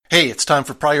Hey, it's time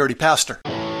for Priority Pastor.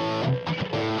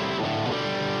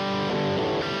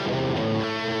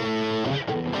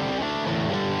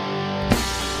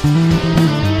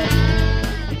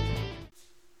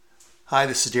 Hi,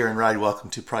 this is Darren Ride. Welcome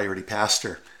to Priority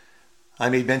Pastor. I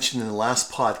made mention in the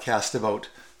last podcast about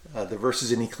the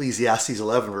verses in Ecclesiastes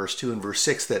 11, verse 2 and verse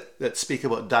 6 that speak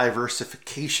about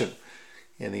diversification.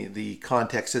 And the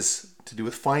context is to do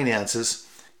with finances.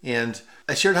 And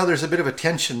I shared how there's a bit of a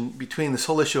tension between this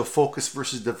whole issue of focus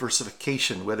versus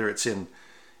diversification, whether it's in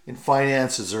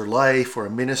finances or life or a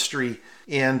ministry.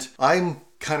 And I'm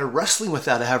kind of wrestling with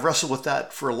that. I have wrestled with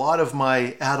that for a lot of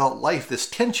my adult life, this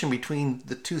tension between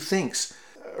the two things.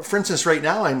 For instance, right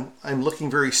now I'm looking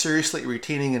very seriously at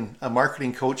retaining a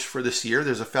marketing coach for this year.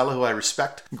 There's a fellow who I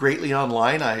respect greatly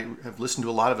online. I have listened to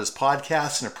a lot of his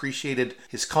podcasts and appreciated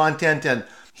his content, and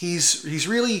he's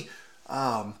really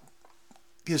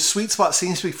his sweet spot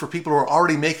seems to be for people who are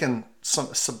already making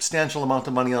some substantial amount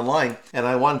of money online. And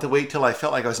I wanted to wait till I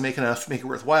felt like I was making enough to make it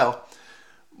worthwhile.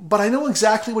 But I know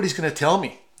exactly what he's going to tell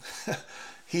me.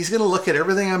 He's going to look at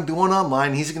everything I'm doing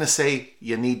online. He's going to say,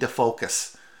 you need to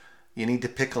focus. You need to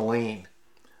pick a lane.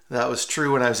 That was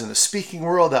true when I was in the speaking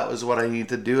world. That was what I needed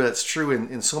to do. That's true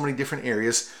in so many different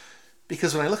areas.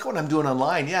 Because when I look at what I'm doing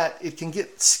online, it can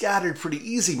get scattered pretty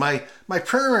easy. My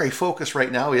primary focus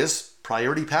right now is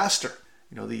Priority Pastor.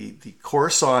 You know, the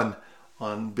course on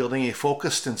building a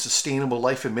focused and sustainable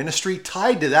life and ministry.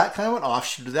 Tied to that, kind of an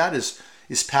offshoot of that,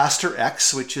 is Pastor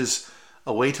X, which is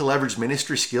a way to leverage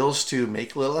ministry skills to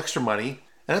make a little extra money.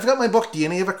 And I've got my book,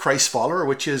 DNA of a Christ Follower,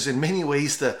 which is in many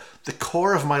ways the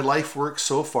core of my life work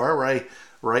so far,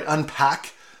 where I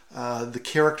unpack the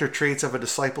character traits of a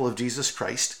disciple of Jesus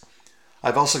Christ.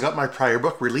 I've also got my prior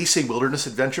book, Releasing Wilderness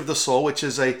Adventure of the Soul, which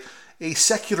is a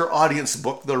secular audience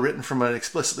book, though written from an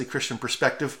explicitly Christian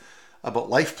perspective,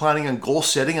 about life planning and goal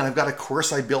setting. And I've got a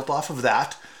course I built off of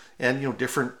that, and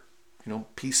different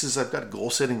pieces. I've got a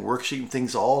goal setting worksheet and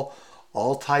things all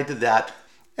tied to that.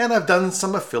 And I've done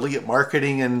some affiliate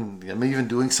marketing, and I'm even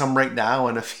doing some right now,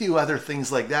 and a few other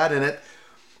things like that in it.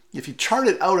 If you chart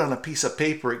it out on a piece of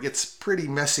paper, it gets pretty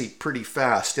messy pretty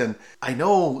fast. And I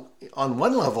know on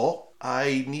one level,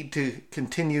 I need to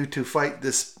continue to fight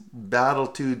this battle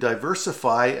to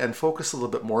diversify and focus a little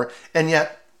bit more. And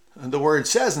yet, the word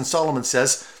says, and Solomon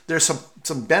says, there's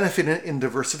some benefit in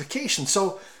diversification.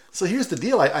 So here's the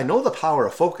deal. I know the power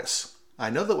of focus.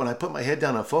 I know that when I put my head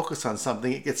down and focus on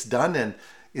something, it gets done and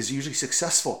is usually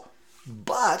successful.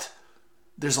 But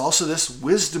there's also this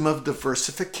wisdom of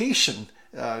diversification.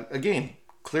 Again,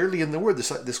 clearly in the word,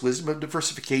 this wisdom of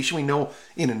diversification. We know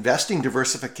in investing,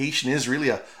 diversification is really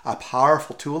a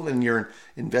powerful tool in your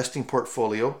investing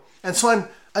portfolio. And so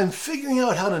I'm figuring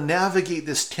out how to navigate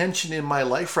this tension in my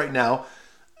life right now,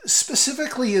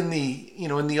 specifically in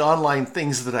the online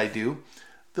things that I do,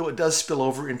 though it does spill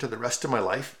over into the rest of my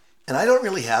life. And I don't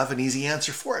really have an easy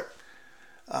answer for it.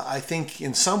 I think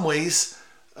in some ways,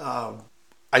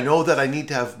 I know that I need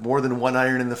to have more than one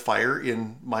iron in the fire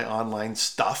in my online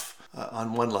stuff.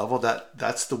 On one level,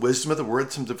 that's the wisdom of the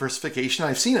word, some diversification.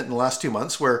 I've seen it in the last 2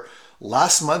 months, where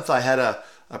last month I had a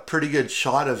pretty good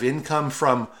shot of income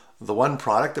from the one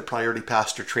product, the Priority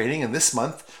Pastor Training. And this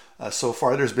month, so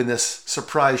far, there's been this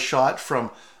surprise shot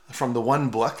from the one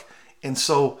book. And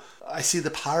so I see the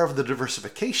power of the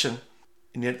diversification.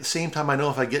 And yet at the same time, I know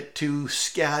if I get too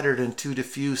scattered and too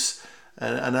diffuse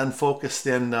and unfocused,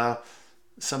 then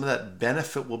some of that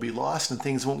benefit will be lost and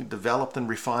things won't be developed and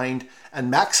refined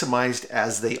and maximized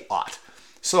as they ought.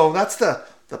 So that's the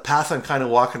path I'm kind of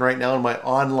walking right now in my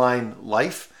online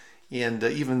life. And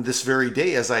even this very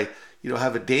day, as I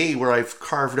have a day where I've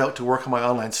carved out to work on my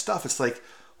online stuff, it's like,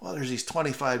 well, there's these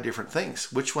 25 different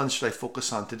things. Which ones should I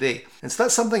focus on today? And so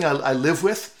that's something I live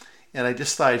with. And I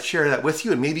just thought I'd share that with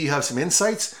you. And maybe you have some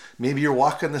insights. Maybe you're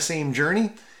walking the same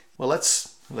journey. Well,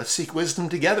 let's seek wisdom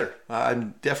together.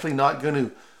 I'm definitely not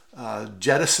going to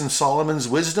jettison Solomon's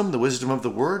wisdom, the wisdom of the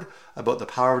word, about the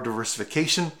power of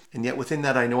diversification. And yet within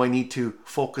that, I know I need to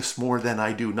focus more than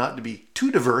I do, not to be too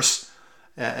diverse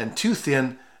and too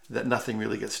thin that nothing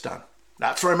really gets done.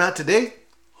 That's where I'm at today.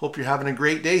 Hope you're having a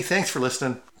great day. Thanks for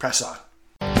listening. Press on.